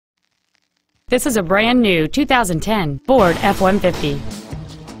This is a brand new 2010 Ford F-150.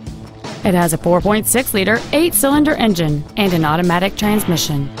 It has a 4.6-liter 8-cylinder engine and an automatic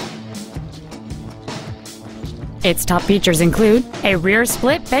transmission. Its top features include a rear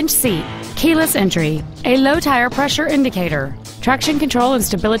split bench seat, keyless entry, a low tire pressure indicator, traction control and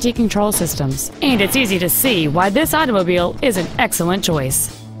stability control systems, and it's easy to see why this automobile is an excellent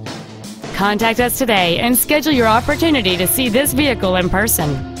choice. Contact us today and schedule your opportunity to see this vehicle in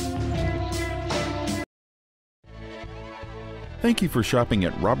person. Thank you for shopping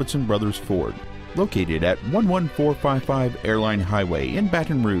at Robinson Brothers Ford, located at 11455 Airline Highway in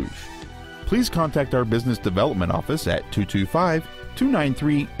Baton Rouge. Please contact our business development office at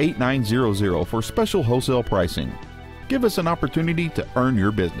 225-293-8900 for special wholesale pricing. Give us an opportunity to earn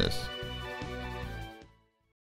your business.